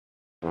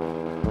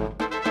Hello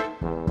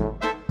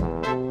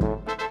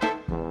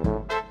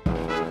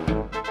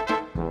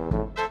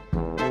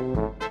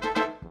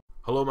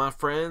my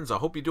friends, I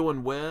hope you're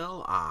doing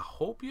well. I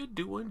hope you're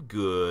doing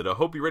good. I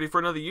hope you're ready for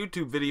another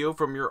YouTube video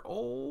from your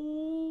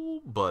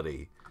old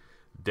buddy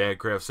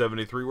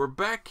Dadcraft73. We're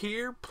back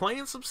here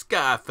playing some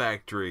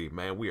SkyFactory.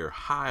 Man, we are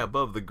high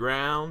above the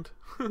ground.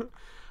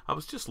 I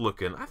was just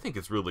looking. I think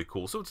it's really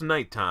cool. So it's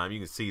nighttime. You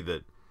can see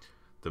that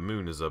the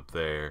moon is up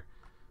there.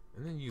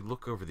 And then you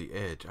look over the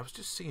edge. I was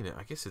just seeing it.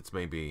 I guess it's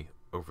maybe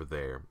over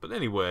there. But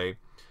anyway,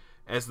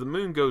 as the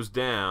moon goes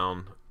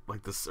down,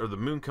 like this, or the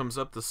moon comes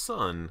up, the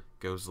sun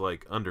goes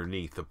like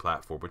underneath the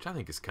platform, which I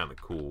think is kind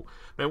of cool.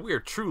 Man, we are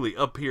truly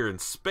up here in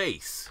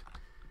space.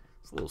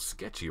 It's a little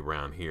sketchy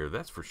around here,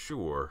 that's for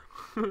sure.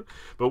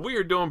 But we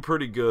are doing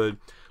pretty good.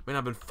 Man,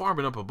 I've been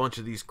farming up a bunch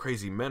of these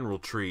crazy mineral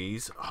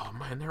trees. Oh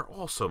man, they're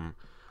awesome.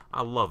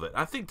 I love it.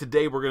 I think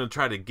today we're going to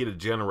try to get a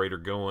generator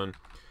going.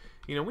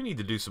 You know, we need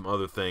to do some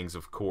other things,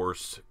 of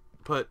course,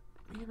 but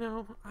you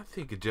know, I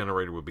think a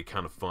generator would be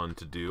kind of fun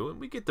to do. And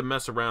we get to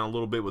mess around a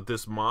little bit with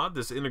this mod,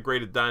 this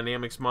integrated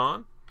dynamics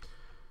mod.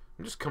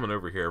 I'm just coming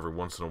over here every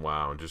once in a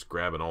while and just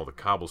grabbing all the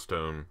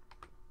cobblestone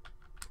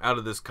out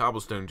of this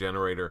cobblestone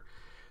generator.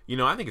 You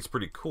know, I think it's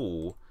pretty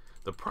cool.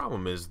 The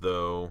problem is,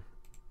 though,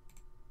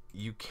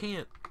 you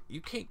can't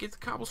get the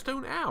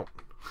cobblestone out.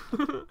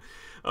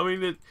 I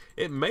mean,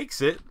 it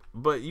makes it,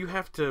 but you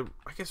have to,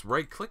 I guess,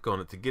 right-click on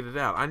it to get it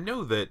out. I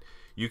know that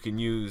you can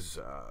use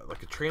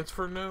like a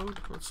transfer node.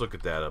 Let's look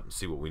at that up and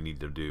see what we need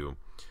to do.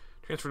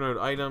 Transfer node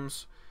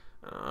items.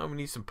 We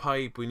need some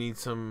pipe. We need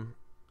some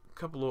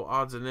couple little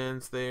odds and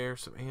ends there.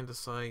 Some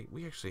andesite.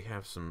 We actually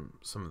have some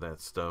of that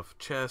stuff.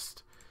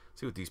 Chest.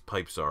 See what these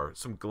pipes are.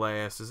 Some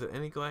glass. Is it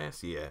any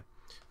glass? Yeah.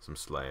 Some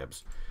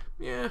slabs.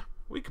 Yeah.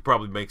 We could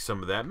probably make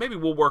some of that. Maybe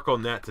we'll work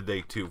on that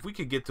today too. If we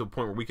could get to a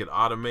point where we could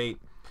automate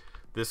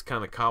this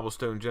kind of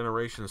cobblestone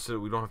generation so that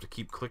we don't have to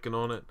keep clicking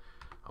on it.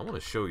 I want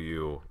to show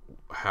you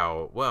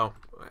how, well,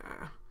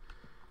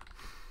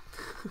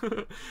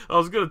 I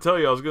was going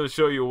to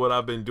show you what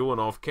I've been doing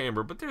off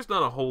camera, but there's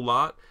not a whole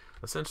lot.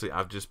 Essentially,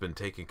 I've just been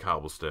taking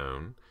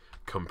cobblestone,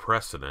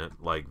 compressing it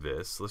like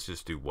this. Let's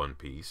just do one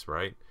piece,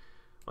 right?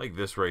 Like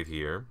this right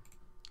here.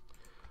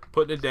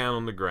 Putting it down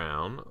on the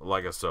ground,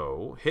 like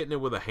so, hitting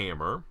it with a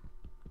hammer,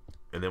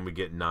 and then we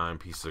get 9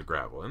 pieces of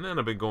gravel. And then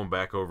I've been going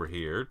back over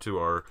here to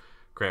our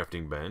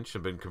crafting bench.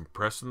 I've been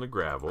compressing the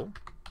gravel.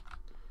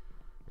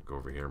 Go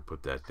over here and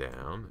put that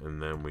down,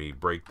 and then we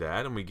break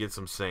that and we get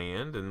some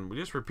sand, and we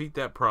just repeat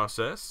that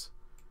process.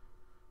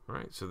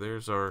 Alright, so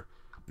there's our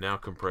now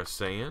compressed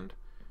sand,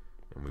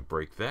 and we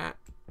break that,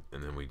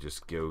 and then we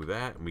just go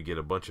that, and we get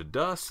a bunch of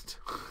dust.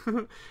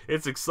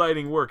 It's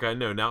exciting work, I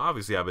know. Now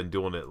obviously I've been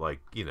doing it like,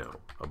 you know,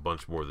 a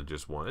bunch more than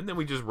just one, and then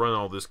we just run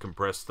all this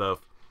compressed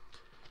stuff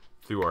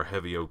through our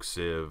heavy oak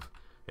sieve,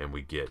 and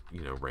we get,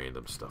 you know,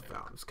 random stuff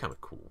out. It's kind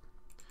of cool.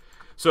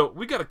 So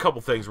we got a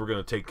couple things we're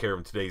going to take care of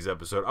in today's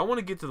episode. I want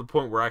to get to the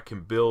point where I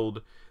can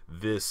build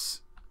this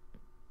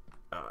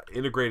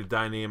integrated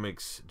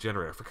dynamics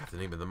generator. I forgot the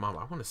name of the mod.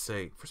 I want to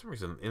say, for some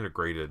reason,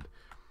 integrated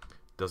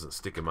doesn't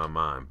stick in my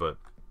mind. But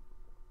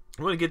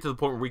I want to get to the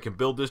point where we can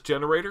build this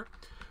generator.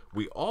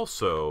 We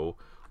also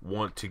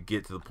want to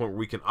get to the point where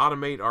we can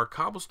automate our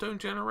cobblestone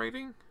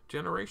generation.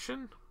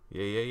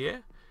 Yeah.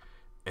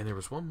 And there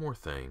was one more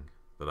thing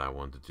that I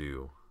wanted to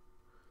do.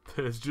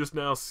 It's just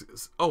now.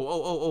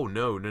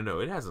 No,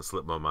 it hasn't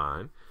slipped my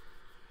mind.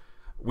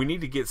 We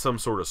need to get some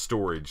sort of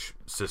storage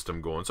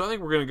system going. So I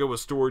think we're going to go with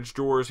storage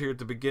drawers here at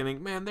the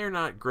beginning. Man, they're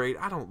not great.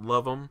 I don't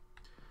love them.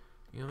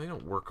 You know, they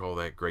don't work all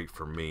that great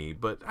for me,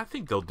 but I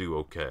think they'll do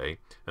okay.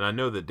 And I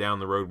know that down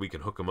the road we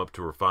can hook them up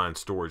to refined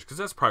storage, because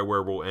that's probably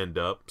where we'll end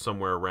up,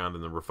 somewhere around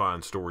in the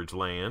refined storage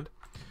land.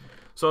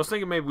 So I was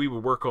thinking maybe we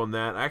would work on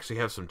that. I actually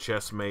have some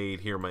chests made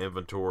here in my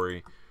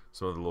inventory,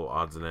 some of the little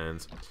odds and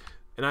ends.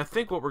 And I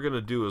think what we're going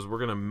to do is we're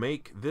going to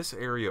make this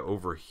area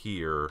over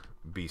here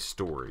be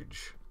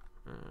storage.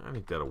 I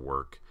think that'll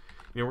work.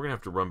 You know, we're going to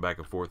have to run back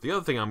and forth. The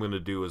other thing I'm going to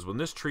do is when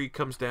this tree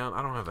comes down,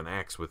 I don't have an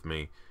axe with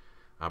me.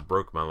 I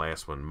broke my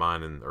last one,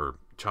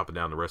 chopping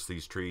down the rest of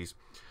these trees.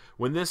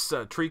 When this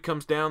tree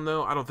comes down,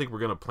 though, I don't think we're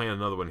going to plant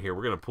another one here.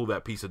 We're going to pull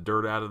that piece of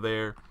dirt out of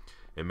there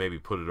and maybe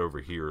put it over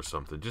here or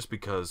something, just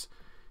because,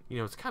 you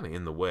know, it's kind of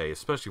in the way,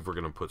 especially if we're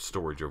going to put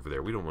storage over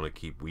there. We don't want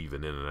to keep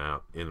weaving in and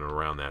out, in and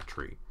around that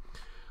tree.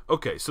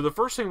 Okay, so the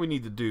first thing we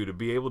need to do to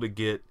be able to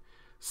get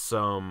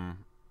to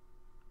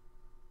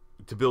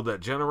build that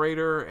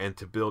generator and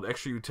to build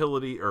extra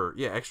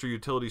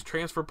utilities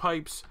transfer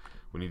pipes,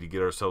 we need to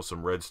get ourselves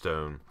some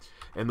redstone.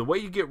 And the way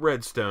you get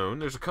redstone,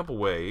 there's a couple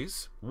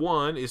ways.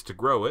 One is to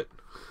grow it,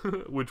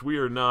 which we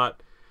are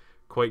not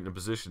quite in a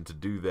position to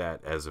do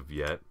that as of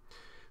yet.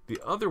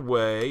 The other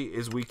way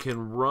is we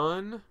can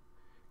run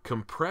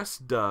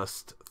compressed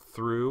dust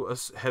through a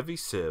heavy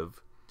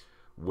sieve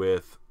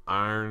with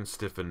iron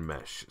stiffened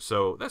mesh.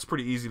 So that's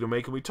pretty easy to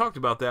make, and we talked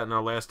about that in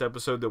our last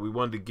episode, that we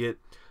wanted to get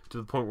to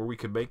the point where we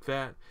could make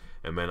that.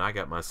 And man, I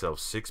got myself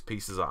 6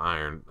 pieces of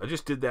iron. I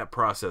just did that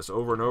process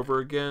over and over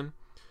again.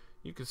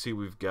 You can see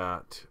we've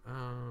got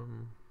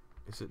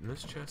Is it in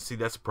this chest? See,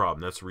 that's the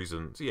problem. That's the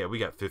reason. So, yeah, we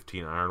got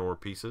 15 iron ore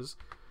pieces.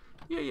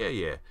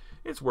 Yeah.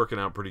 It's working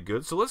out pretty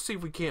good. So let's see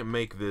if we can't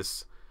make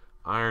this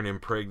iron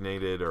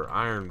impregnated or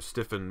iron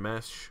stiffened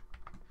mesh.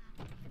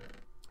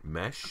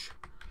 Mesh?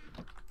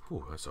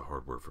 Whew, that's a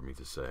hard word for me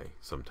to say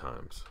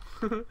sometimes.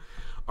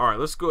 Alright,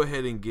 let's go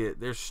ahead and get...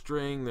 There's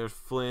string, there's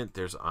flint,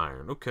 there's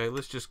iron. Okay,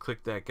 let's just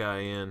click that guy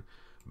in.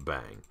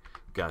 Bang.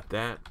 Got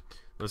that.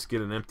 Let's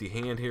get an empty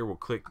hand here. We'll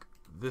click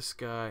this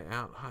guy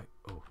out. Hi.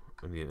 Oh,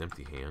 I need an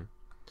empty hand.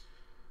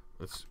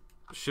 Let's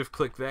shift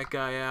click that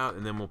guy out,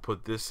 and then we'll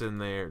put this in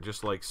there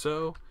just like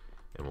so,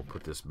 and we'll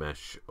put this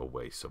mesh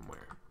away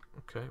somewhere.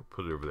 Okay,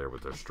 put it over there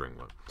with our string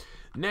one.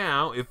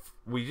 Now, if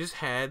we just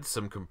had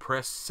some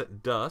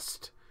compressed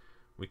dust,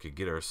 we could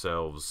get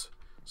ourselves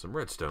some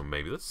redstone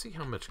maybe. Let's see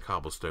how much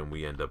cobblestone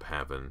we end up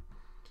having.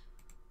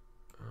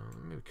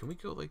 Maybe, can we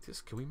go like this?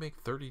 Can we make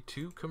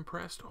 32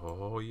 compressed?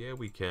 Oh, yeah,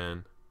 we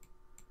can.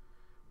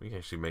 We can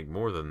actually make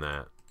more than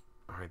that.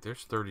 Alright,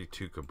 there's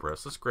 32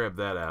 compressed. Let's grab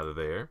that out of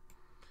there.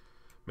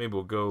 Maybe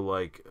we'll go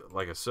like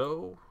a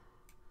so.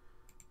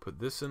 Put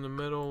this in the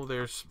middle.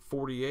 There's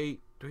 48.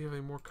 Do we have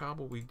any more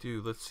cobble? We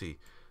do. Let's see.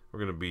 We're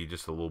going to be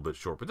just a little bit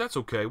short, but that's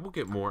okay. We'll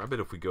get more. I bet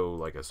if we go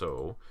like a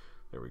so.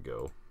 There we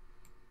go.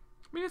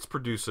 I mean, it's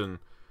producing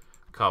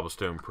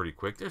cobblestone pretty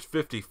quick. There's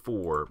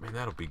 54. Man,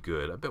 that'll be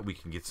good. I bet we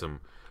can get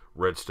some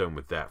redstone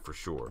with that for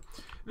sure.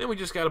 And then we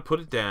just got to put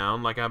it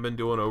down like I've been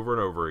doing over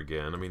and over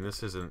again. I mean,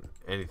 this isn't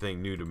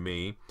anything new to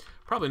me.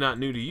 Probably not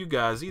new to you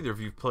guys either if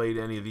you've played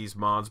any of these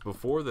mods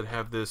before that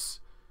have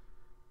this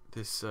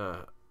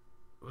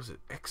was it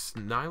X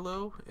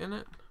Nilo in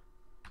it?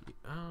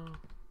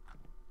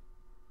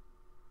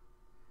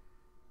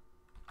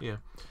 Yeah,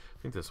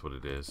 I think that's what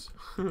it is.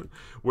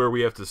 Where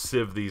we have to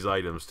sieve these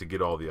items to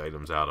get all the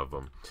items out of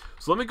them.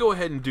 So let me go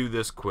ahead and do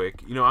this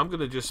quick. You know, I'm going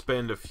to just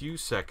spend a few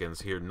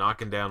seconds here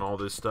knocking down all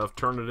this stuff,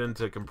 turn it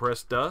into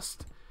compressed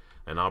dust,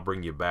 and I'll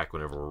bring you back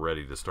whenever we're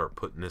ready to start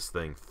putting this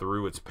thing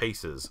through its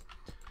paces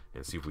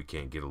and see if we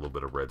can't get a little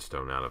bit of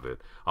redstone out of it.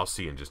 I'll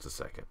see you in just a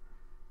second.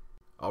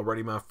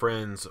 Alrighty, my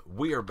friends,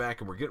 we are back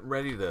and we're getting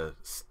ready to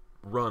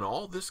run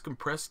all this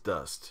compressed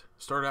dust.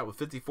 Started out with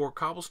 54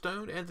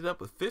 cobblestone, ended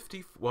up with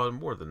 50, well,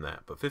 more than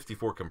that, but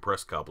 54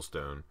 compressed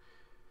cobblestone,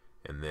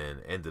 and then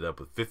ended up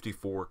with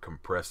 54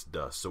 compressed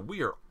dust. So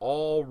we are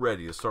all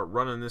ready to start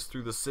running this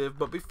through the sieve,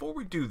 but before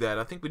we do that,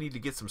 I think we need to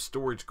get some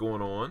storage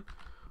going on.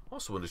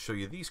 Also want to show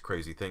you these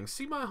crazy things.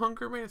 See my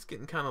hunger, man? It's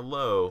getting kind of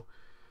low.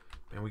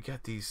 And we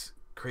got these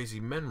crazy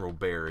mineral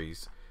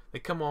berries. They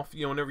come off,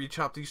 you know, whenever you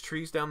chop these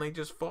trees down, they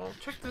just fall.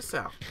 Check this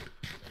out.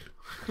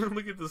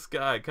 Look at the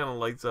sky. It kind of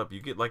lights up.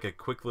 You get like a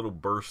quick little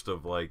burst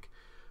of like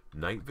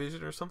night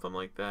vision or something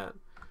like that.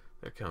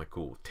 They're kind of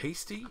cool.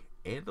 Tasty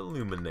and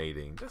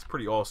illuminating. That's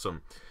pretty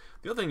awesome.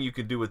 The other thing you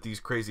can do with these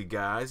crazy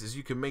guys is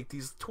you can make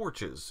these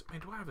torches.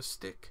 Man, do I have a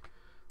stick?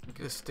 Let me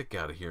get a stick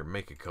out of here and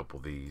make a couple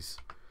of these.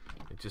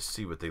 And just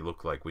see what they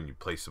look like when you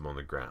place them on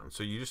the ground.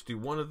 So you just do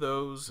one of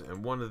those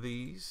and one of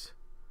these.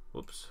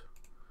 Whoops.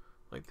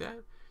 Like that.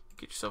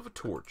 Get yourself a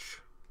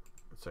torch.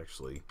 Let's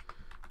actually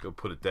go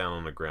put it down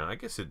on the ground. I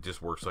guess it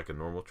just works like a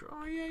normal torch.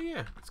 Oh,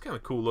 yeah. It's kind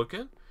of cool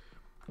looking.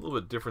 A little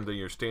bit different than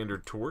your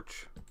standard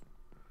torch.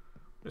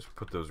 Just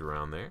put those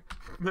around there.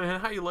 Man,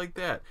 how you like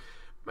that?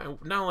 Man,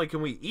 not only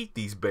can we eat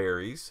these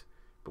berries,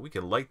 but we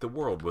can light the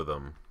world with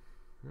them.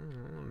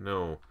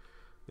 No.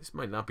 This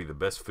might not be the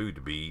best food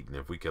to be eaten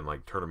if we can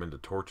like turn them into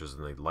torches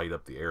and they light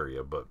up the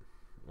area, but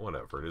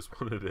whatever, it is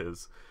what it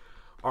is.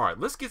 Alright,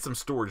 let's get some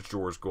storage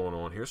drawers going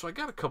on here. So I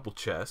got a couple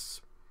chests,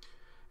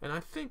 and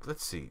I think,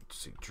 let's see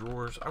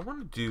drawers. I want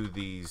to do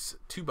these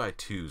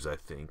 2x2s, I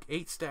think.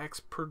 8 stacks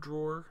per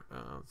drawer.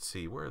 Let's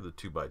see, where are the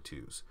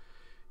 2x2s?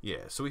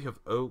 Yeah, so we have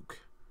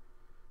oak,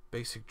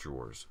 basic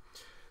drawers.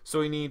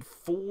 So we need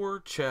 4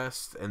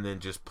 chests and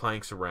then just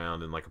planks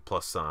around and like a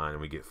plus sign,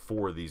 and we get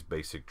 4 of these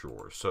basic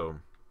drawers. So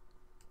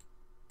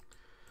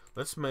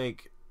let's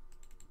make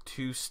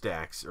 2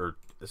 stacks, or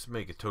let's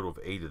make a total of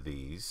 8 of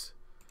these.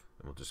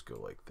 And we'll just go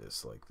like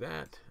this, like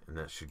that. And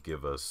that should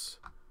give us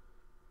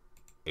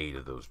 8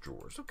 of those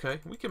drawers. Okay,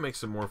 we can make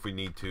some more if we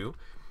need to.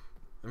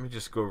 Let me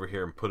just go over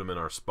here and put them in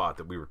our spot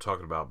that we were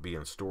talking about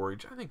being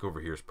storage. I think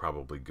over here is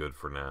probably good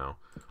for now.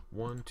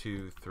 1,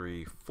 2,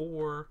 3,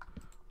 4.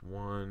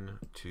 1,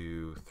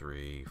 2,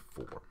 3,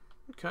 4.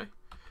 Okay.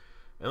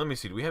 And let me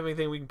see, do we have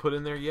anything we can put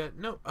in there yet?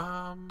 No.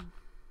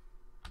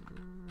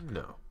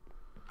 No.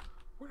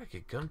 Where did I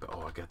get gunpowder?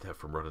 Oh, I got that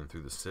from running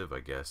through the sieve,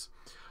 I guess.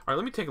 Alright,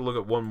 let me take a look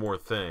at one more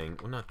thing.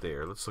 Well, not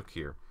there. Let's look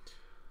here.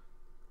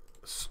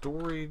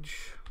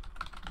 Storage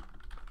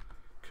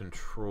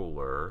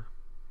controller.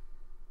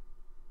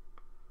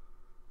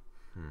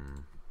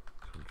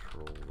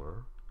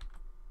 Controller.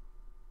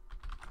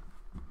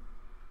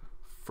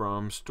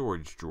 From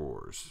storage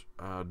drawers.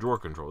 Drawer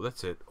control.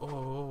 That's it.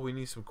 Oh, we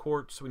need some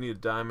quartz. We need a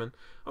diamond.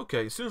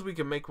 Okay, as soon as we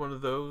can make one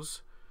of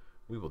those,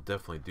 we will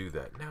definitely do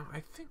that. Now,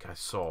 I think I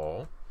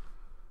saw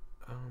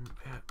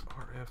at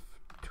RF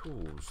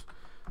Tools.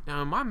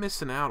 Now, am I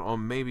missing out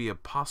on maybe a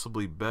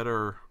possibly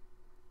better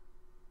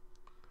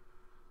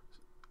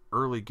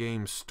early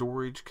game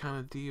storage kind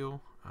of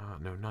deal.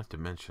 No, not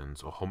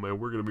dimensions. Oh man,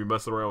 we're going to be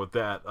messing around with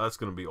that. That's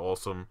going to be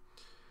awesome.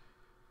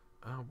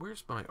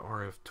 Where's my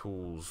RF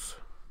tools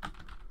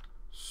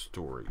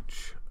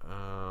storage?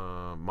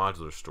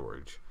 Modular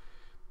storage.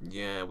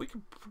 Yeah, we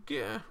can.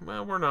 Yeah,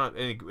 well, we're not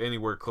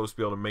anywhere close to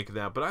be able to make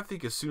that. But I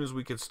think as soon as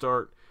we can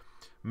start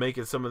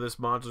making some of this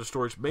modular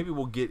storage, maybe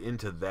we'll get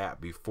into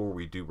that before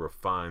we do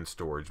refined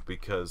storage,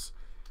 because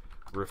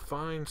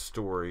refined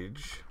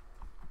storage,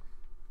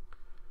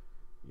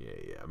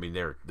 yeah, I mean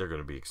they're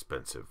going to be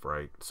expensive,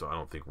 right? So I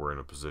don't think we're in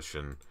a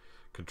position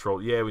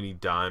control. Yeah, we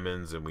need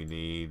diamonds and we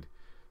need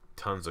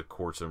tons of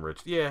quartz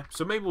enriched. Yeah,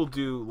 so maybe we'll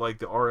do like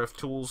the RF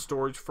tools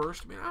storage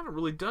first. I mean, I haven't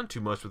really done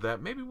too much with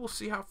that. Maybe we'll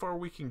see how far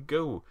we can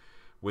go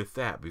with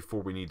that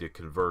before we need to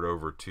convert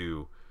over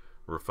to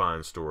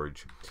refined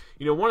storage.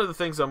 You know, one of the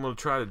things I'm going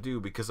to try to do,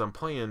 because I'm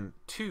playing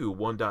two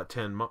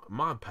 1.10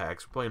 mod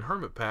packs, we're playing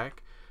Hermit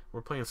Pack,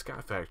 we're playing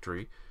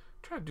SkyFactory,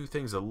 try to do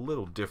things a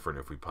little different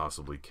if we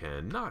possibly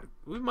can.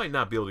 We might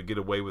not be able to get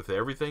away with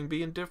everything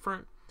being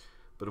different,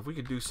 but if we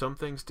could do some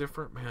things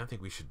different, man, I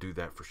think we should do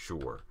that for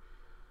sure.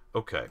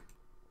 Okay,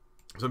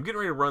 so I'm getting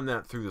ready to run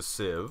that through the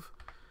sieve.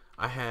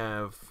 I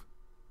have,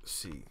 let's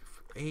see,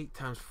 8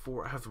 times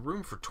 4, I have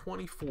room for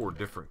 24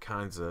 different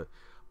kinds of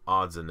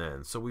odds and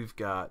ends. So we've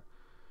got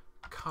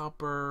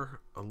copper,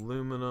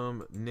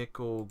 aluminum,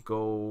 nickel,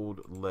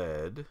 gold,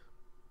 lead.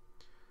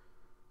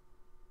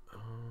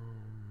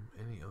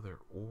 Any other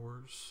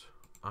ores?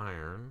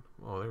 Iron.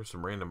 Oh, there's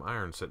some random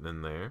iron sitting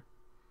in there.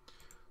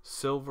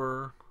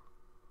 Silver.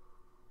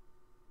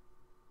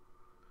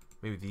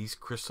 Maybe these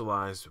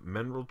crystallized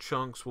mineral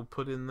chunks we'll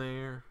put in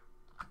there.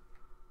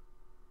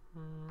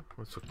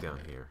 Let's look down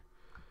here.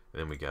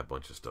 And then we got a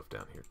bunch of stuff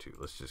down here too.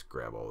 Let's just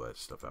grab all that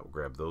stuff out. We'll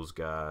grab those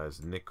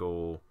guys.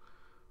 Nickel.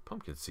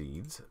 Pumpkin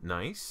seeds.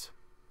 Nice.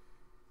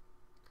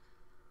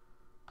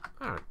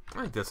 Alright,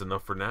 I think that's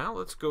enough for now.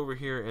 Let's go over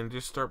here and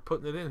just start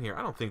putting it in here.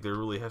 I don't think there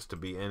really has to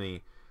be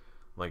any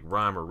like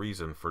rhyme or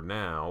reason for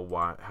now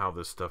how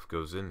this stuff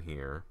goes in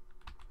here.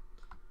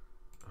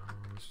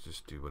 Let's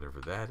just do whatever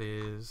that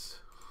is.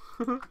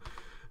 And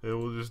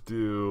we'll just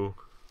do...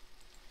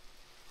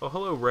 Oh,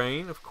 hello,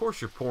 rain. Of course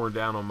you're pouring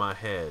down on my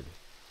head.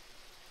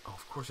 Oh,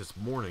 of course it's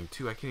morning,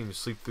 too. I can't even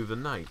sleep through the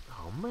night.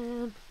 Oh,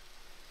 man.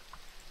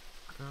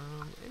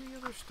 Any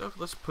other stuff?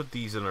 Let's put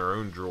these in our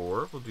own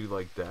drawer. We'll do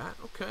like that.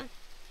 Okay.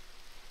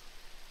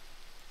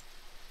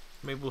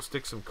 Maybe we'll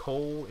stick some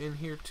coal in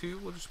here, too.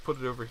 We'll just put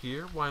it over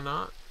here. Why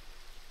not?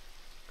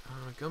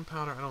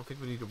 Gunpowder, I don't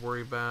think we need to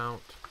worry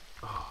about.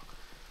 Oh,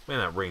 man,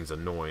 that rain's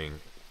annoying.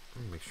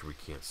 Let me make sure we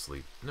can't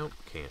sleep. Nope,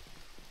 can't.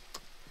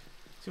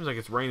 Seems like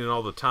it's raining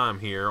all the time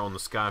here on the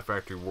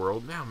SkyFactory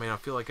world. Now, man, I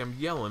feel like I'm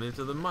yelling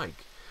into the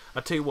mic.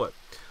 I tell you what,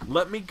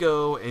 let me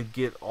go and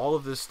get all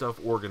of this stuff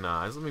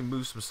organized. Let me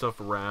move some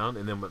stuff around,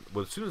 and then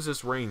as soon as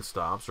this rain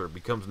stops or it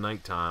becomes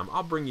nighttime,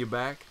 I'll bring you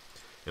back,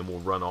 and we'll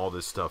run all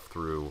this stuff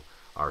through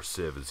our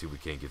sieve and see if we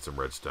can't get some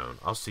redstone.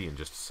 I'll see you in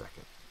just a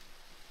second.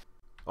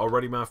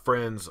 Alrighty, my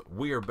friends,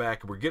 we are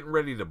back. We're getting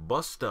ready to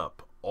bust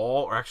up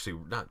all, or actually,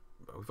 not.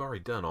 We've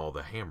already done all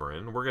the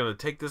hammering. We're going to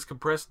take this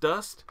compressed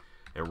dust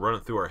and run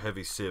it through our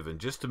heavy sieve in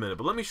just a minute.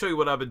 But let me show you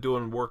what I've been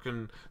doing,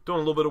 doing a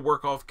little bit of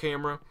work off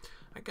camera.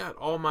 I got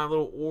all my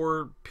little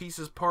ore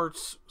pieces,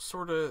 parts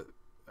sort of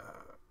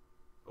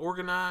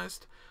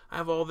organized. I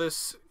have all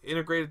this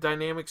integrated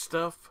dynamic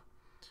stuff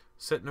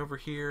sitting over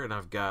here, and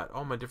I've got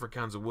all my different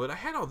kinds of wood. I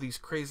had all these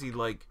crazy,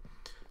 like,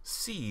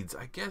 seeds.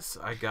 I guess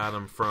I got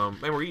them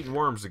from... Man, we're eating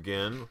worms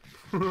again.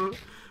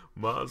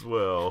 Might as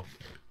well.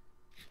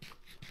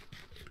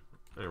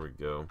 There we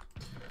go.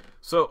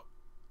 So,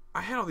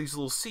 I had all these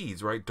little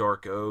seeds, right?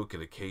 Dark oak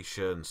and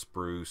acacia and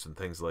spruce and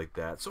things like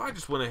that. So I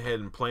just went ahead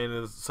and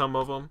planted some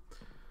of them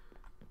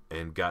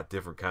and got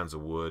different kinds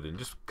of wood and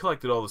just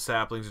collected all the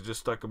saplings and just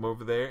stuck them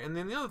over there. And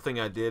then the other thing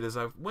I did is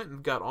I went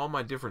and got all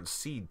my different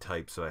seed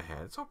types that I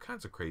had. It's all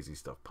kinds of crazy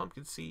stuff.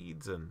 Pumpkin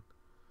seeds and...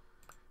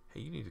 Hey,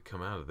 you need to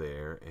come out of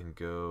there and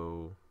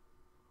go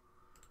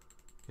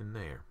in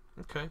there.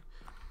 Okay.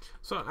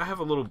 So I have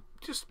a little,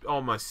 just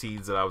all my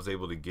seeds that I was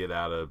able to get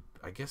out of,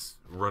 I guess,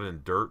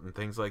 running dirt and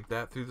things like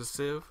that through the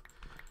sieve.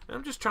 And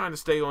I'm just trying to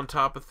stay on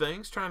top of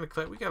things, trying to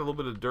collect. We got a little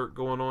bit of dirt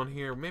going on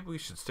here. Maybe we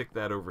should stick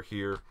that over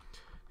here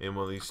in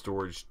one of these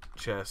storage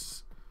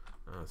chests.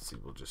 Let's see,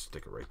 we'll just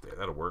stick it right there.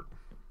 That'll work.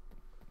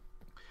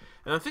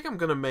 And I think I'm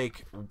going to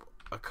make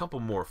a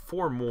couple more,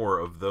 4 more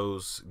of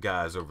those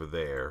guys over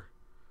there.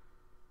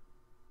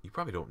 You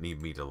probably don't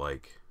need me to,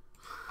 like...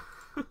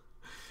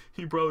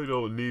 You probably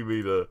don't need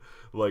me to,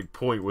 like,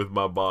 point with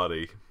my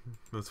body.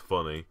 That's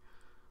funny.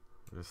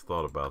 I just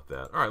thought about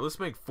that. Alright, let's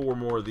make 4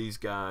 more of these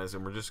guys,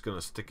 and we're just going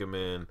to stick them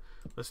in.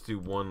 Let's do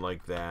one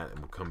like that, and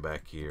we'll come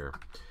back here.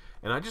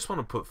 And I just want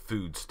to put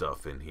food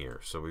stuff in here.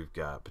 So we've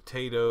got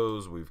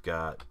potatoes, we've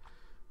got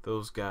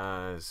those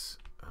guys.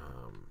 I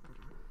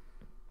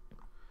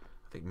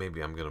think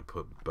maybe I'm going to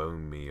put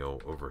bone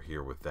meal over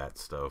here with that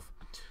stuff,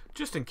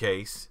 just in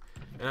case.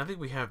 And I think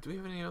we have, do we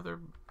have any other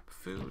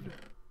food?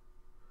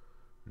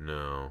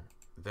 No.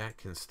 that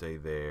can stay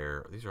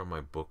there. These are all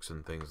my books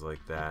and things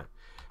like that.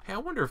 Hey, I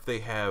wonder if they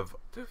have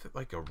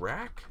like a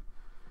rack?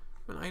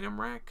 An item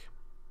rack?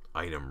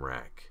 Item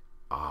rack.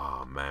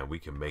 Ah, man, we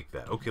can make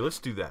that. Okay, let's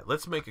do that.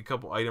 Let's make a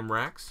couple item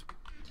racks.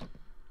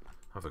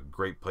 Have a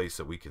great place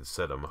that we can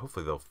set them.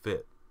 Hopefully they'll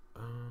fit.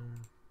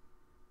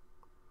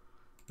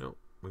 Nope,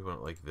 we want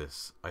it like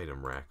this.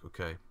 Item rack,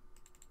 okay.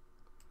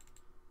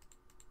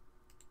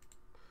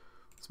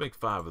 Let's make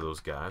 5 of those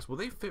guys. Will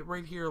they fit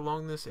right here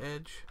along this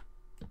edge?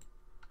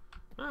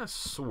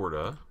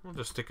 Sorta. We'll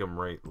just stick them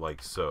right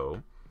like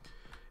so.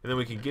 And then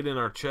we can get in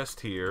our chest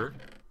here,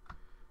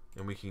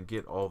 and we can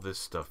get all this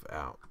stuff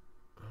out.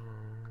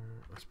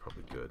 That's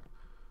probably good.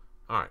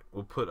 Alright,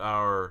 we'll put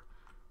our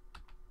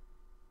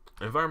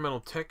environmental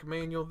tech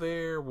manual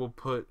there. We'll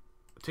put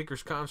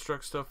Tinker's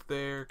Construct stuff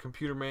there.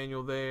 Computer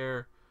manual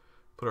there.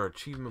 Put our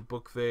achievement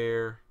book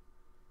there.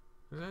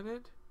 Is that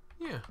it?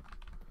 Yeah.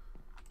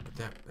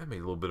 That made a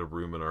little bit of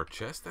room in our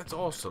chest. That's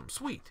awesome.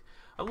 Sweet.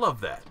 I love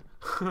that.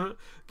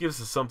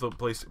 Gives us something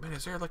place. Man,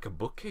 is there like a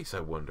bookcase, I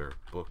wonder?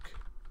 Book.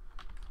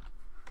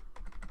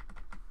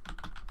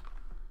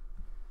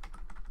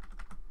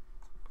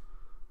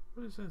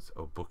 What is this?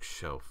 Oh,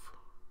 bookshelf.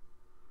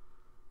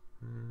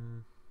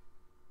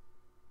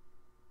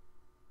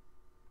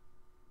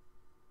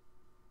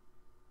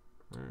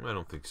 I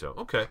don't think so.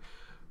 Okay.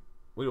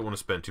 We don't want to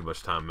spend too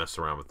much time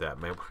messing around with that,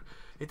 man.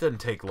 It doesn't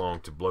take long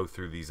to blow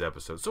through these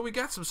episodes. So we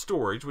got some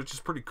storage, which is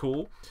pretty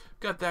cool.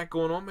 Got that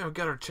going on, man. We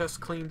got our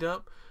chest cleaned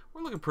up.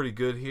 We're looking pretty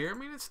good here. I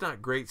mean, it's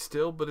not great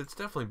still, but it's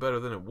definitely better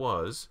than it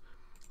was.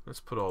 Let's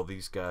put all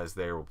these guys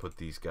there. We'll put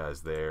these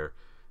guys there.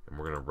 And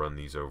we're going to run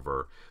these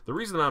over. The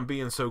reason I'm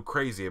being so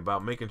crazy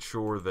about making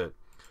sure that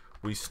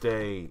we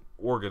stay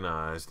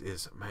organized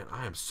is, man,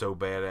 I am so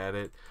bad at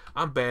it.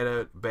 I'm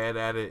bad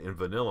at it in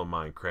vanilla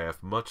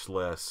Minecraft, much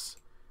less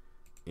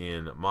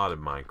in modded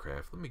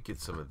Minecraft. Let me get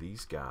some of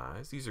these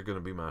guys. These are going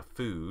to be my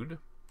food.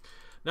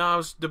 Now, I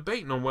was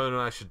debating on whether or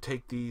not I should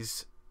take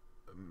these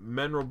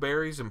mineral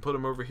berries and put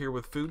them over here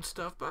with food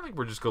stuff, but I think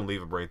we're just going to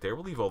leave them right there.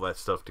 We'll leave all that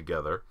stuff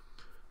together.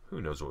 Who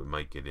knows what we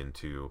might get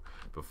into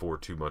before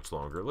too much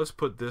longer. Let's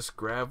put this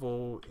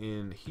gravel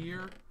in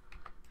here.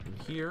 In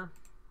here.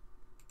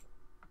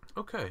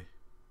 Okay.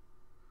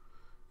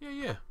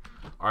 Yeah.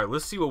 Alright,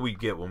 let's see what we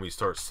get when we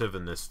start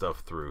sieving this stuff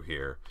through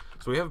here.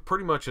 So we have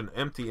pretty much an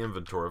empty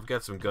inventory. I've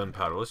got some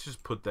gunpowder. Let's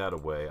just put that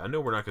away. I know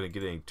we're not going to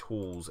get any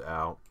tools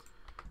out.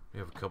 We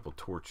have a couple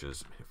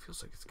torches. Man, it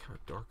feels like it's kind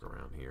of dark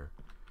around here.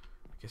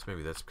 I guess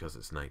maybe that's because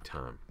it's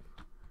nighttime.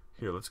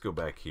 Here, let's go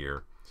back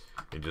here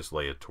and just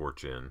lay a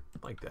torch in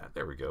like that.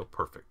 There we go.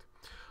 Perfect.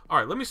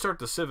 Alright, let me start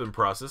the sieving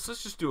process.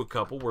 Let's just do a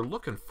couple. What we're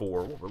looking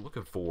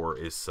for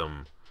is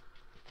some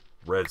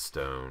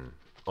redstone.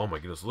 Oh my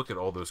goodness, look at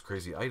all those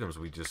crazy items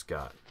we just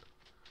got.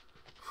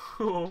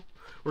 We're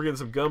getting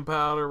some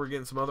gunpowder. We're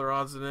getting some other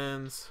odds and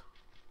ends.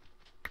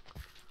 Did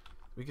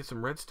we get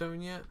some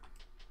redstone yet?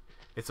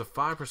 It's a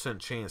 5%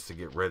 chance to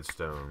get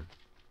redstone.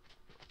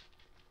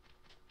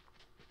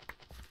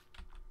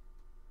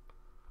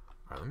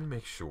 Alright, let me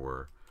make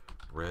sure.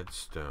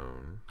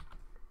 Redstone.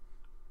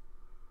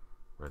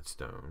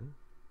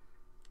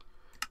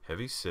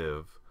 Heavy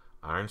sieve.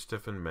 Iron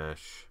stiffened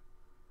mesh.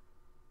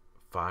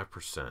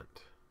 5%.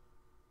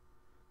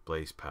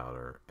 Blaze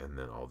powder, and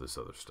then all this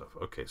other stuff.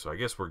 Okay, so I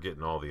guess we're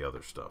getting all the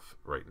other stuff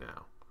right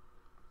now.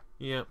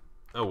 Yep.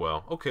 Oh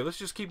well. Okay, let's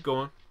just keep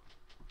going.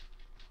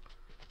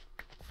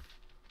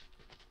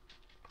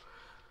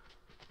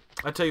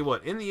 I tell you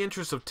what, in the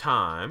interest of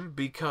time,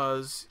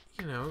 because,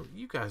 you know,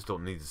 you guys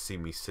don't need to see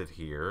me sit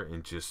here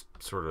and just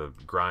sort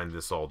of grind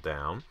this all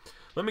down.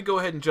 Let me go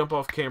ahead and jump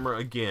off camera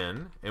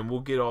again, and we'll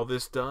get all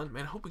this done.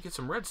 Man, I hope we get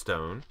some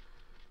redstone.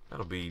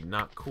 That'll be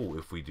not cool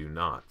if we do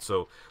not.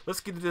 So let's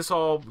get this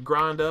all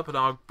grind up, and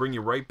I'll bring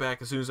you right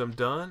back as soon as I'm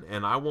done.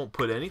 And I won't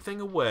put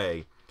anything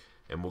away,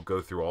 and we'll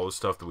go through all the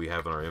stuff that we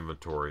have in our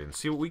inventory and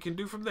see what we can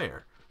do from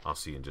there. I'll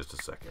see you in just a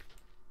second.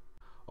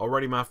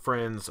 Alrighty, my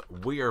friends,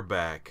 we are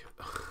back.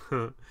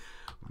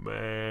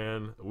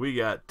 Man, we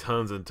got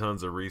tons and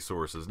tons of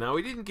resources. Now,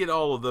 we didn't get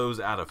all of those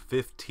out of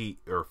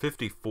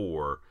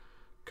 54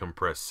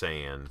 compressed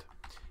sand.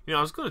 You know,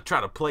 I was going to try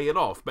to play it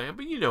off, man,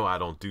 but you know I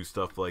don't do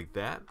stuff like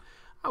that.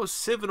 I was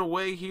sieving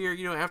away here,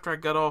 you know, after I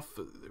got off,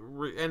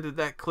 ended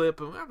that clip,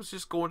 and I was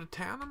just going to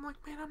town. I'm like,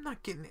 man, I'm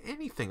not getting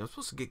anything. I'm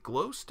supposed to get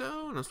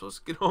glowstone. I'm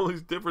supposed to get all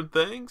these different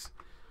things.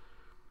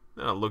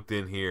 Then I looked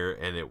in here,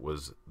 and it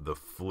was the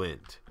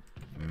flint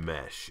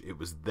mesh. It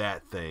was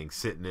that thing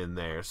sitting in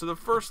there. So the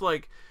first,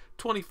 like,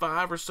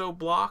 25 or so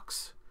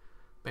blocks,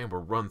 man, we're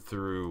run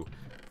through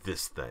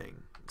this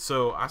thing.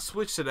 So I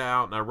switched it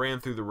out, and I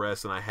ran through the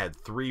rest, and I had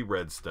 3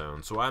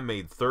 redstone. So I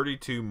made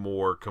 32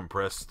 more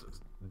compressed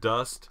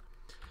dust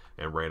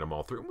and ran them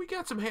all through. And we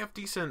got some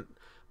half-decent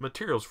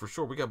materials for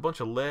sure. We got a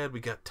bunch of lead. We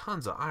got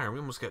tons of iron. We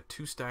almost got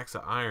 2 stacks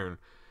of iron.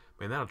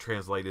 Man, that'll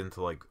translate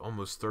into like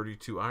almost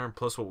 32 iron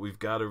plus what we've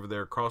got over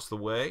there across the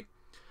way.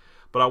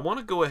 But I want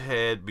to go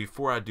ahead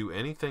before I do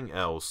anything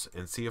else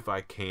and see if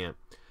I can't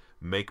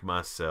make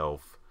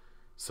myself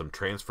some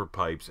transfer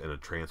pipes and a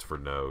transfer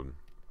node.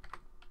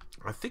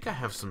 I think I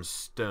have some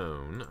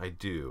stone. I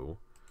do.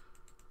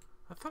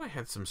 I thought I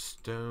had some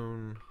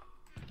stone.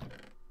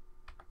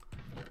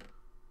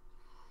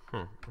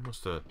 Huh. I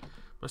must have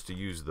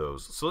used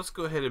those. So let's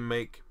go ahead and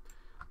make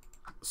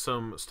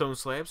some stone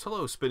slabs.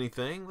 Hello, spinny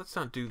thing. Let's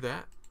not do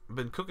that. I've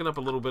been cooking up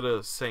a little bit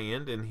of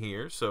sand in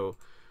here, so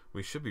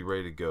we should be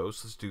ready to go.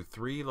 So let's do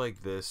 3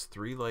 like this,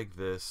 3 like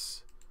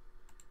this.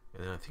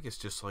 And I think it's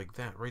just like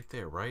that right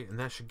there, right? And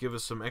that should give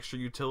us some extra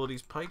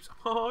utilities pipes.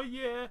 Oh,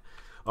 yeah.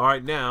 All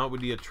right, now we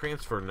need a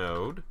transfer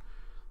node.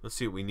 Let's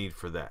see what we need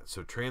for that.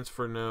 So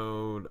transfer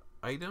node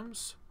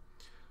items.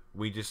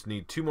 We just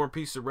need 2 more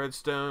pieces of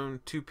redstone,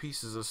 2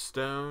 pieces of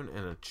stone,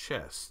 and a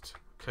chest.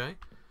 Okay.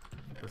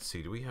 Let's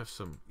see. Do we have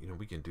some, you know,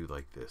 we can do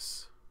like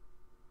this.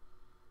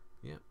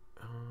 Yep.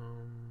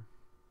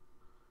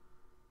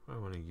 What do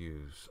I want to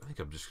use? I think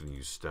I'm just going to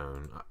use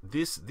stone.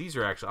 These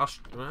are actually,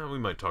 well, we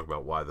might talk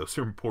about why those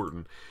are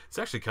important. It's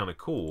actually kind of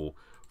cool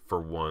for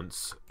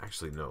once.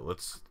 Actually, no.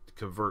 Let's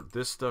convert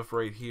this stuff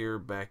right here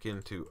back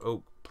into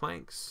oak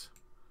planks.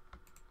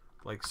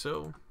 Like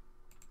so.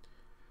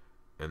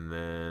 And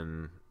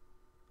then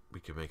we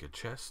can make a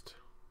chest.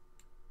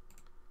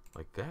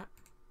 Like that.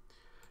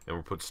 And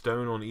we'll put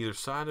stone on either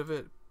side of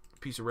it.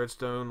 Piece of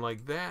redstone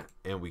like that.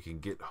 And we can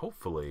get,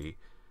 hopefully,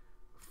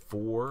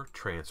 4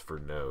 transfer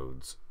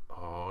nodes.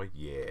 Oh,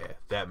 yeah.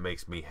 That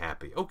makes me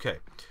happy. Okay.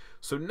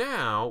 So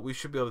now we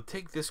should be able to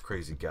take this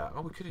crazy guy.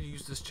 Oh, we could have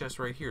used this chest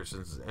right here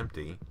since it's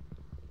empty.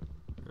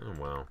 Oh,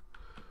 well.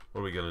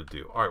 What are we going to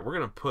do? All right, we're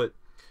going to put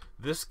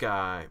this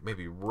guy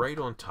maybe right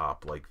on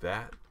top like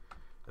that.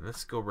 And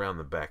let's go around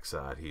the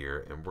backside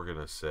here. And we're going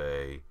to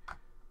say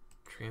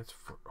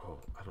transfer. Oh,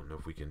 I don't know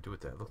if we can do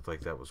it. That looked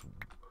like that was.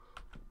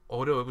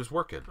 Oh, no, it was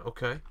working.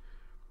 Okay.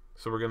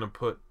 So we're going to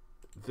put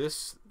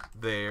this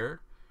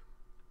there.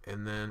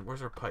 And then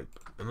where's our pipe?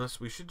 Unless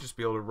we should just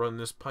be able to run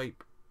this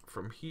pipe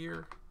from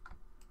here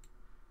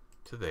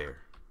to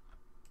there.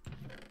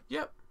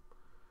 Yep.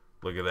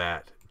 Look at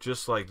that.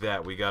 Just like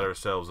that, we got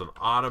ourselves an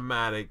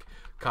automatic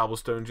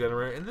cobblestone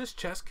generator. And this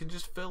chest can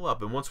just fill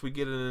up. And once we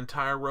get an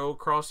entire row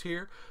across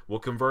here, we'll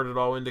convert it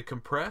all into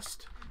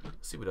compressed.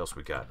 Let's see what else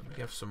we got.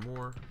 We have some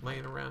more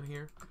laying around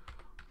here.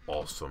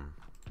 Awesome.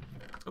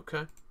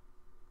 Okay.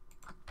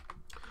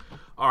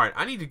 Alright,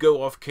 I need to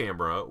go off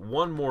camera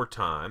one more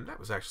time. That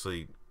was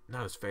actually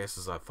not as fast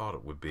as I thought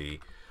it would be.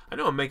 I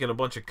know I'm making a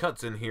bunch of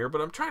cuts in here,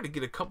 but I'm trying to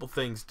get a couple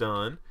things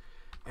done.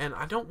 And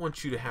I don't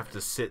want you to have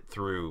to sit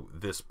through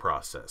this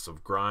process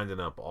of grinding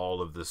up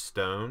all of this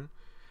stone.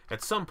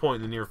 At some point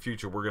in the near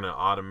future, we're going to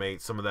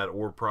automate some of that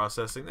ore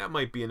processing. That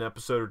might be an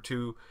episode or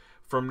 2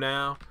 from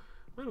now.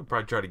 We'll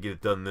probably try to get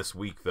it done this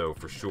week, though,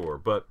 for sure.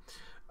 But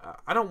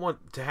I don't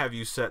want to have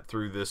you set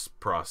through this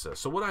process.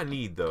 So what I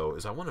need, though,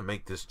 is I want to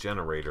make this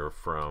generator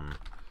from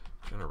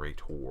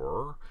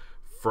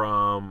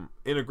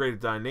Integrated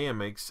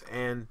Dynamics,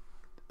 and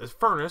a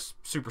furnace,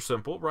 super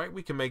simple, right?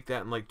 We can make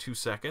that in like 2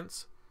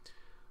 seconds.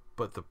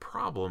 But the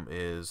problem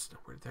is,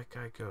 where did that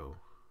guy go?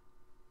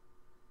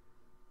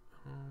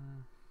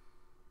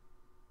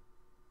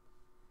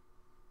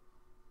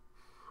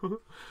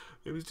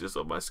 It was just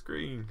on my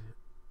screen.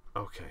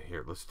 Okay,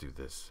 here, let's do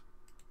this.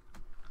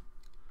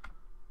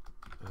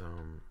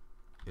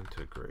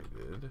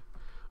 Integrated.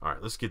 All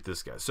right, let's get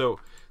this guy. So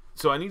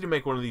I need to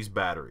make one of these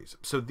batteries.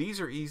 So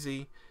these are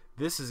easy.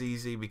 This is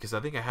easy because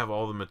I think I have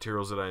all the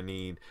materials that I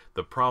need.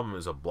 The problem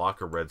is a block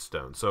of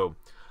redstone. So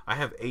I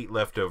have 8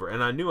 left over,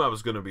 and I knew I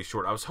was going to be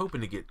short. I was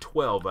hoping to get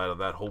 12 out of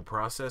that whole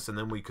process, and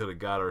then we could have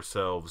got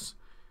ourselves,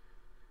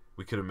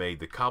 we could have made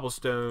the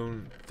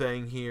cobblestone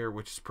thing here,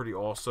 which is pretty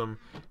awesome.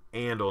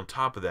 And on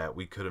top of that,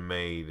 we could have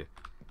made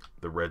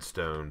the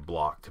redstone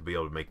block to be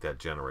able to make that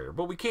generator.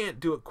 But we can't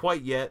do it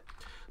quite yet.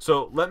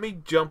 So let me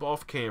jump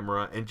off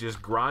camera and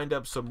just grind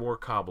up some more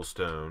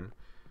cobblestone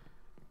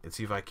and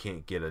see if I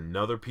can't get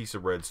another piece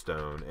of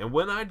redstone. And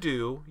when I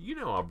do, you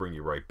know, I'll bring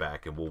you right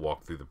back and we'll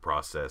walk through the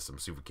process and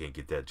see if we can't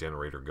get that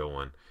generator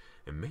going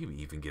and maybe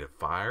even get it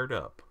fired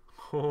up.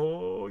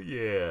 Oh,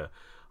 yeah.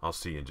 I'll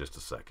see you in just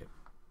a second.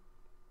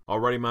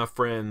 Alrighty, my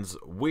friends,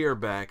 we're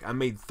back. I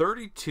made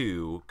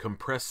 32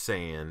 compressed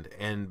sand,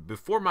 and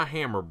before my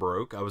hammer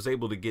broke, I was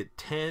able to get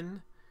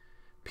 10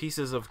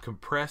 pieces of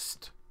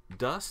compressed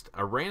dust.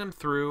 I ran them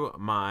through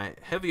my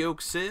heavy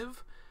oak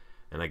sieve,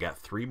 and I got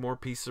 3 more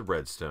pieces of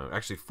redstone.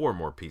 Actually, 4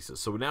 more pieces.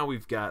 So now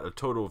we've got a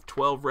total of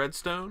 12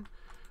 redstone.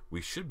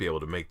 We should be able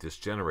to make this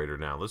generator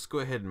now. Let's go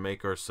ahead and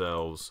make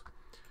ourselves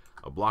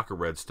a block of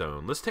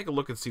redstone. Let's take a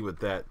look and see what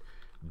that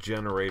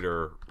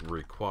generator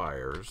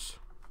requires.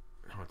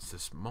 Oh, it's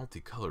this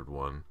multicolored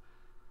one.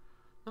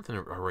 Nothing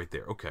right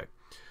there. Okay.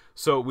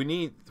 So we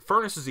need, the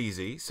furnace is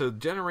easy. So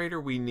generator,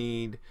 we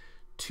need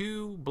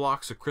 2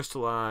 blocks of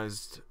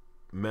crystallized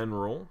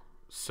mineral.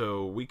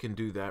 So we can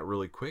do that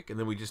really quick. And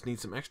then we just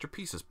need some extra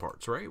pieces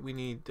parts, right? We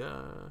need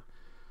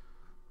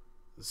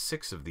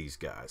 6 of these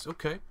guys.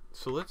 Okay.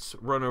 So let's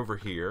run over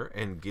here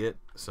and get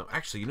some.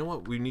 Actually, you know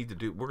what we need to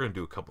do? We're going to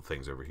do a couple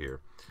things over here.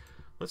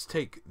 Let's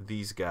take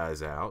these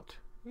guys out.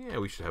 Yeah,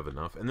 we should have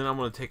enough. And then I'm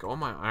going to take all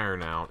my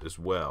iron out as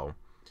well.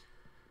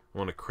 I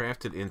want to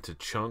craft it into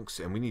chunks,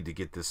 and we need to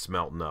get this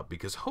smelting up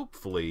because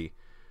hopefully...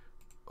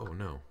 Oh,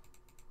 no.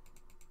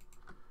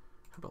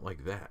 How about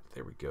like that?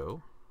 There we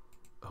go.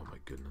 Oh, my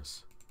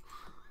goodness.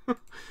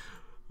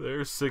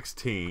 There's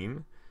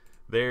 16.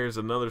 There's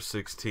another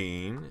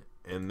 16.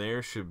 And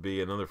there should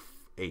be another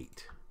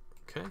 8.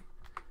 Okay.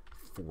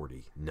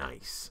 40.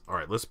 Nice. All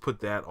right, let's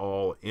put that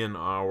all in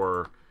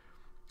our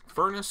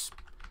furnace.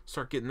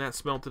 Start getting that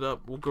smelted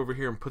up. We'll go over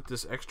here and put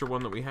this extra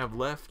one that we have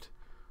left.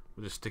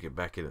 We'll just stick it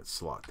back in its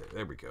slot there.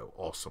 There we go.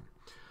 Awesome.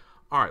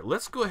 All right,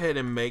 let's go ahead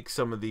and make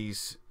some of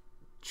these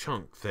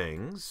chunk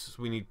things.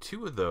 We need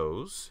 2 of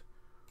those.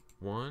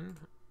 1,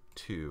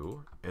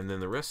 2, and then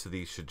the rest of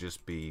these should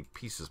just be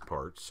pieces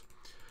parts.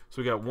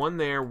 So we got 1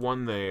 there,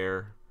 1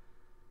 there.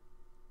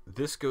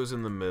 This goes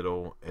in the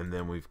middle, and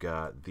then we've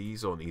got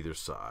these on either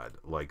side,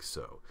 like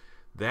so.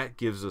 That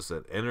gives us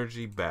an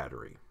energy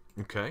battery.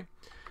 Okay?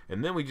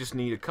 And then we just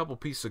need a couple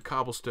pieces of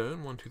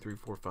cobblestone. 1, 2, 3,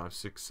 4, 5,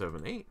 6,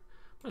 7, 8.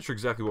 Not sure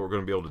exactly what we're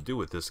going to be able to do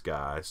with this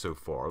guy so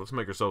far. Let's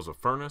make ourselves a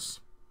furnace.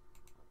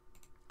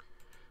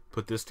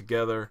 Put this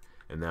together,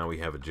 and now we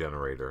have a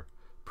generator.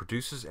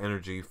 Produces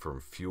energy from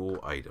fuel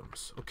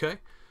items. Okay,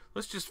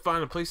 let's just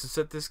find a place to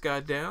set this guy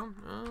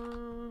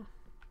down.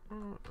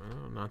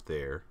 Not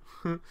there.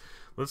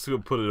 Let's go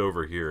put it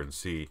over here and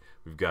see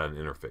we've got an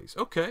interface.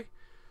 Okay,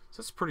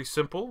 so that's pretty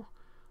simple.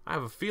 I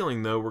have a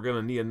feeling, though, we're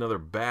going to need another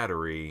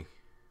battery.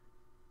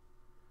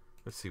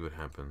 Let's see what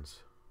happens.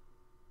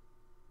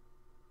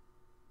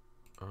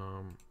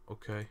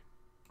 Okay.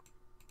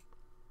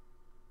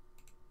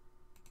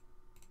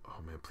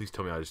 Oh man, please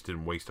tell me I just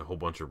didn't waste a whole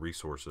bunch of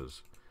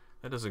resources.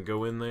 That doesn't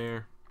go in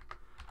there.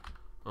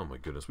 Oh my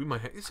goodness, we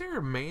might have... Is there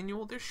a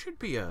manual? There should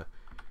be a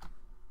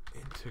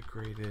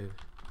integrated...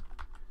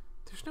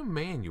 There's no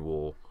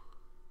manual.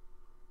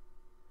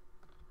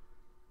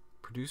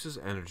 Produces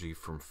energy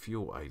from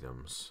fuel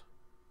items.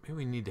 Maybe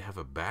we need to have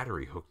a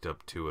battery hooked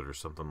up to it or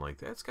something like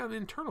that. It's got an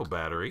internal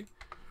battery.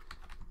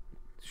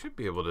 Should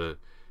be able to...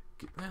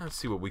 Let's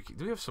see what we can...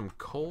 Do we have some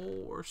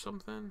coal or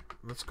something?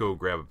 Let's go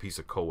grab a piece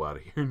of coal out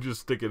of here and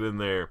just stick it in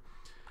there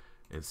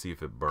and see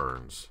if it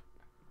burns.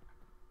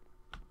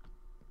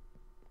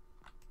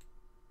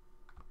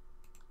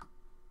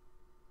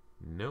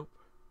 Nope.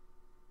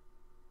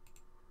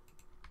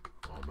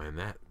 Oh man,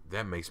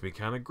 that makes me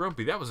kind of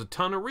grumpy. That was a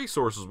ton of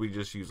resources we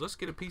just used. Let's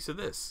get a piece of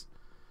this.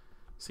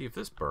 See if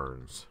this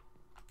burns.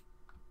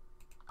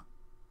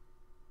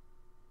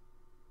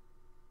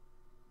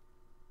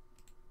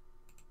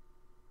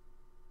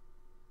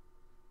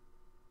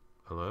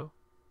 Hello?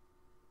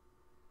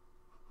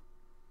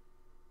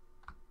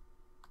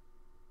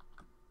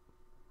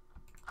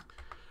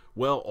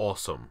 Well,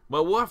 awesome.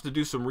 Well, we'll have to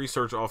do some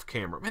research off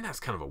camera. Man, that's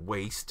kind of a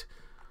waste.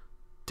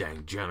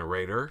 Dang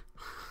generator.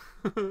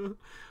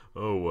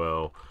 Oh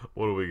well,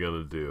 what are we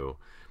gonna do?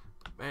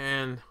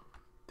 Man,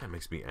 that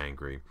makes me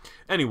angry.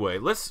 Anyway,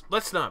 let's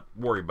not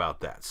worry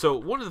about that. So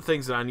one of the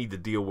things that I need to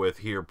deal with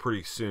here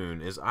pretty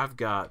soon is I've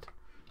got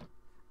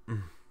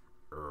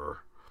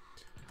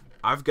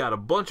a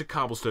bunch of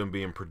cobblestone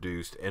being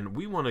produced, and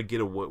we want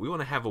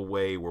to have a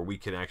way where we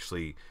can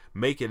actually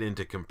make it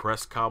into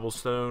compressed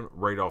cobblestone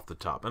right off the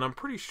top. And I'm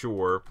pretty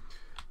sure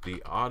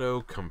the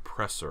auto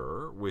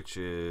compressor, which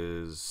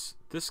is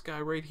this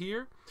guy right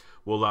here,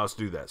 will allow us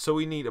to do that. So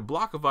we need a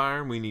block of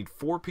iron, we need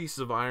 4 pieces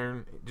of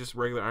iron, just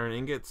regular iron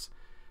ingots,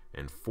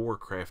 and 4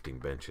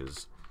 crafting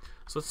benches.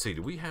 So let's see,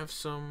 do we have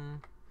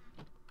some...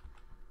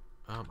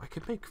 I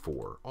could make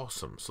 4.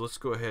 Awesome. So let's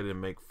go ahead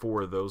and make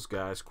 4 of those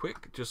guys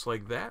quick, just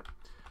like that.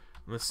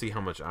 And let's see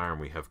how much iron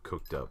we have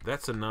cooked up.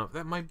 That's enough.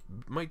 That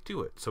might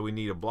do it. So we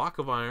need a block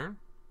of iron.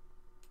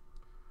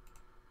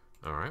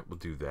 Alright, we'll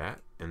do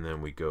that. And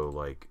then we go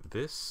like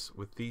this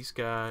with these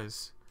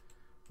guys.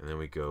 And then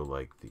we go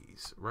like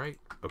these, right?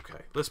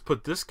 Okay, let's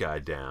put this guy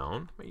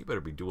down. Man, you better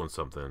be doing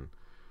something.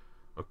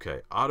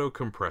 Okay, auto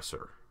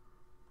compressor.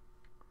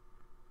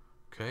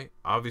 Okay,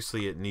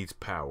 obviously it needs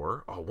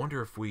power. Oh, I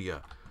wonder if we...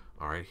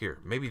 Alright, here.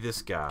 Maybe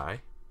this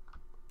guy.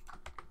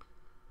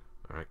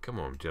 Alright, come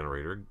on,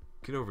 generator.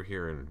 Get over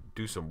here and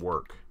do some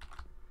work.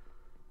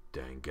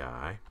 Dang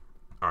guy.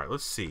 Alright,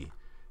 let's see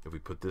if we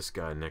put this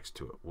guy next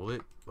to it. Will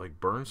it, like,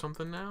 burn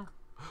something now?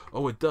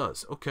 Oh, it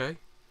does. Okay.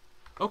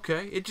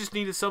 Okay, it just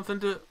needed something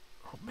to...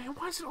 Oh, man,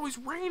 why is it always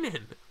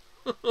raining?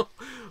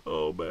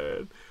 Oh,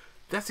 man.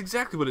 That's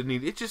exactly what it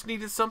needed. It just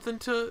needed something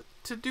to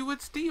do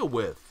its deal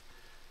with.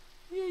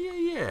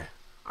 Yeah.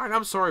 Alright,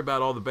 I'm sorry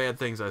about all the bad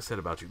things I said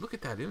about you. Look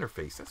at that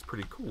interface. That's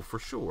pretty cool, for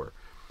sure.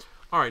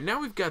 Alright, now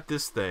we've got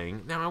this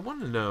thing. Now, I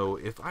want to know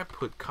if I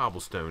put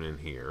cobblestone in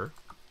here.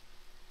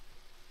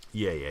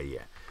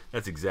 Yeah.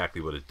 That's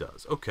exactly what it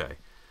does. Okay.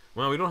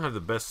 Well, we don't have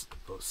the best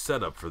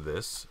setup for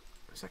this.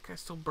 Is that guy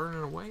still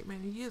burning away?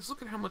 Man, he is.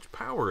 Look at how much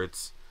power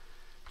it's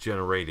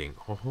generating.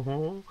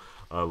 Oh,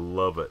 I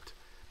love it.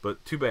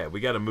 But too bad. We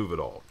got to move it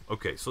all.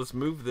 Okay, so let's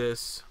move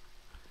this.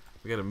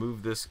 We got to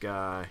move this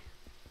guy.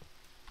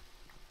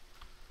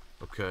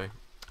 Okay.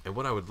 And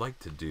what I would like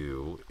to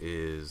do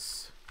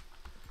is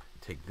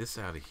take this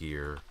out of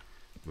here,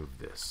 move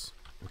this.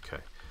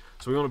 Okay.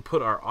 So we want to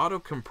put our auto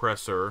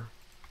compressor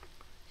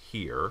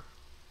here.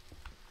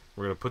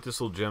 We're going to put this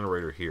little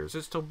generator here. Is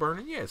it still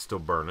burning? Yeah, it's still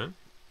burning.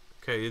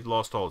 Okay, it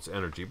lost all its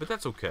energy, but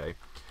that's okay.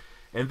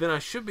 And then I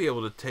should be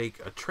able to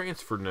take a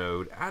transfer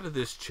node out of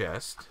this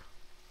chest.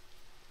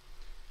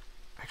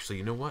 Actually,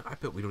 you know what? I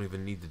bet we don't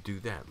even need to do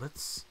that.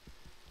 Let's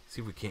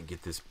see if we can't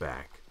get this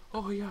back.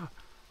 Oh, yeah.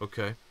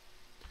 Okay.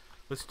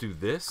 Let's do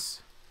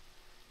this.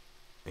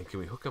 And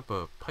can we hook up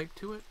a pipe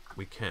to it?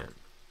 We can.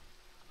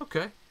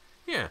 Okay.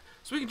 Yeah.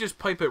 So we can just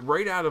pipe it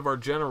right out of our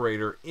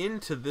generator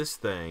into this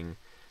thing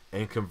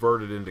and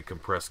convert it into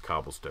compressed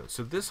cobblestone.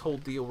 So this whole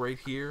deal right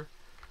here,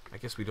 I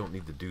guess we don't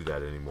need to do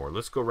that anymore.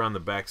 Let's go around the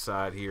back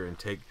side here and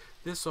take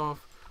this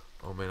off.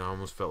 Oh man, I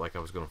almost felt like I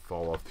was going to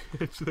fall off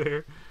the edge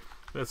there.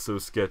 That's so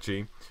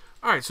sketchy.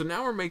 Alright, so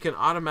now we're making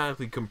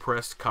automatically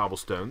compressed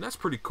cobblestone. That's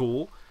pretty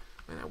cool.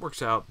 And that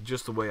works out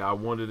just the way I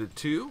wanted it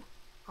to.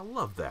 I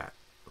love that.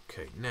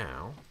 Okay,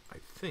 now I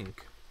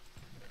think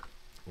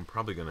I'm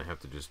probably going to have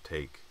to just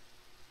take...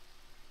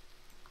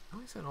 How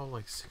is that all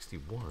like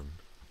 61?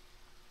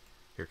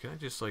 Here, can I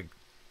just like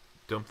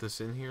dump this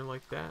in here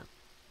like that?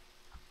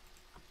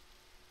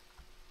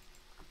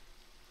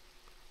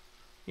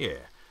 Yeah,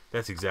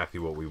 that's exactly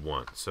what we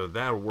want. So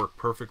that'll work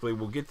perfectly.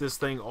 We'll get this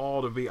thing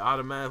all to be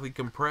automatically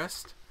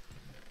compressed.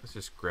 Let's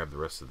just grab the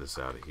rest of this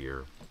out of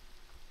here.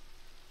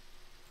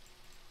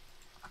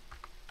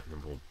 And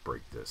then we'll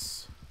break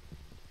this.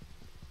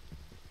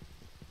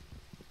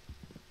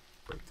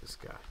 Break this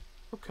guy.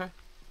 Okay.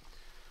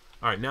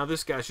 Alright, now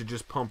this guy should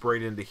just pump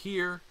right into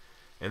here.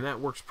 And that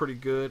works pretty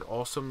good.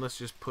 Awesome. Let's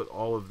just put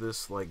all of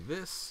this like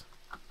this.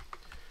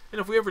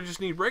 And if we ever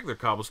just need regular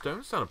cobblestone,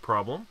 it's not a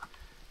problem.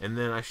 And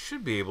then I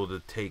should be able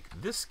to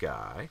take this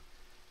guy.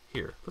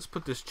 Here, let's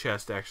put this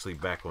chest actually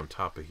back on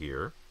top of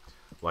here.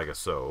 Like a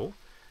so.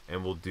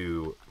 And we'll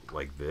do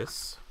like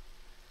this.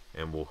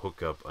 And we'll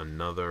hook up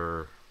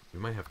another... We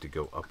might have to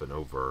go up and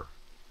over.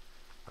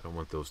 I don't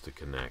want those to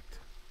connect.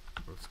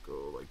 Let's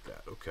go like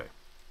that. Okay.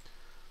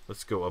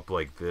 Let's go up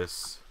like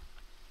this.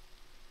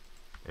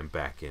 And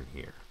back in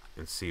here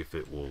and see if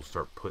it will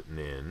start putting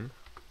in.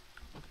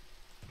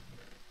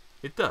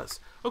 It does.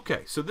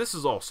 Okay, so this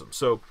is awesome.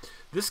 So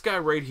this guy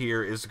right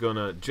here is going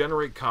to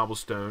generate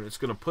cobblestone. It's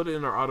going to put it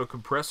in our auto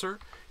compressor.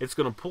 It's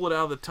going to pull it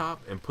out of the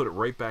top and put it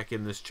right back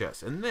in this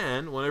chest. And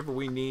then whenever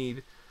we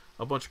need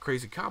a bunch of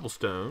crazy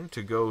cobblestone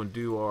to go and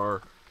do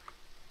our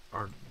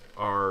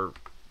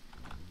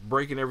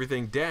breaking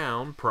everything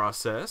down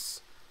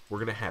process, we're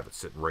going to have it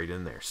sitting right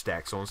in there.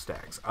 Stacks on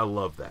stacks. I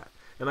love that.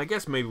 And I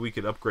guess maybe we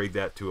could upgrade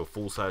that to a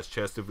full-size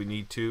chest if we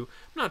need to.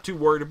 I'm not too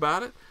worried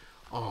about it.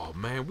 Oh,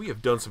 man, we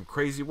have done some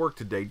crazy work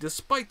today,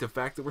 despite the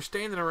fact that we're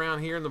standing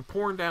around here in the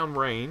pouring down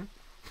rain.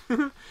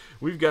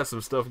 We've got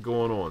some stuff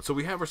going on. So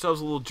we have ourselves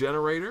a little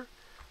generator.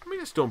 I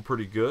mean, it's doing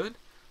pretty good.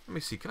 Let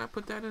me see. Can I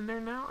put that in there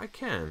now? I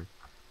can.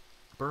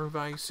 Burn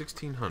value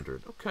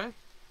 1600. Okay.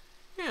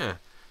 Yeah.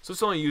 So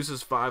this only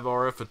uses 5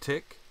 RF a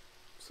tick.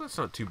 So that's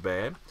not too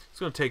bad. It's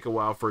going to take a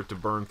while for it to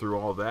burn through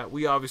all that.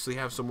 We obviously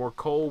have some more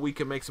coal. We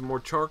can make some more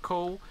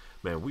charcoal.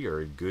 Man, we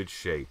are in good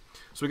shape.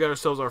 So we got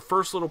ourselves our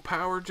first little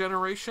power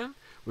generation.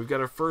 We've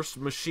got our first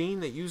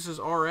machine that uses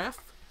RF.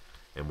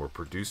 And we're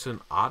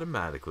producing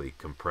automatically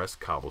compressed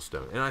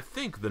cobblestone. And I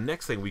think the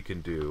next thing we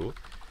can do,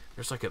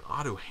 there's like an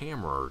auto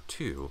hammerer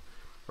too.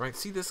 Right?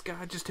 See this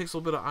guy just takes a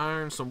little bit of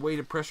iron, some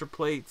weighted pressure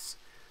plates.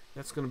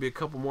 That's going to be a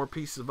couple more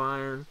pieces of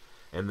iron.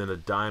 And then a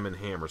diamond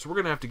hammer. So we're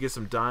going to have to get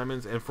some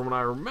diamonds. And from what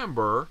I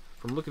remember,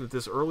 from looking at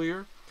this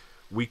earlier,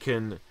 we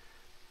can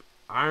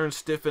iron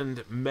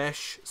stiffened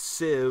mesh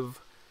sieve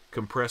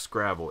compressed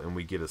gravel, and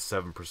we get a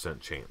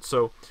 7% chance.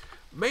 So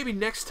maybe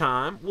next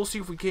time, we'll see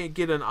if we can't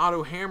get an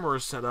auto hammer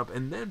set up,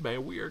 and then,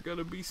 man, we are going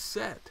to be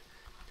set.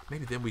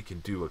 Maybe then we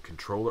can do a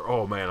controller.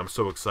 Oh, man, I'm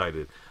so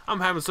excited.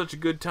 I'm having such a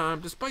good time,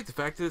 despite the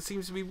fact that it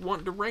seems to be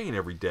wanting to rain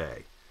every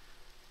day.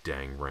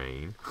 Dang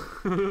rain.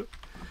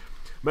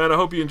 Man, I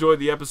hope you enjoyed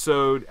the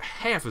episode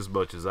half as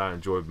much as I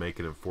enjoyed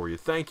making it for you.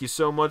 Thank you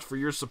so much for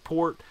your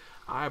support.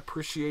 I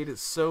appreciate it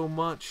so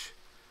much.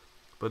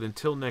 But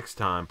until next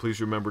time, please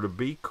remember to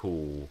be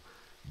cool,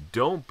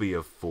 don't be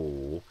a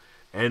fool,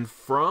 and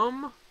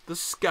from the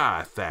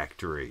Sky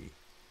Factory,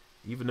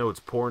 even though it's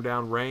pouring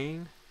down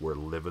rain, we're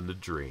living the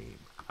dream.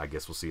 I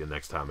guess we'll see you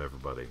next time,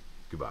 everybody.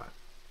 Goodbye.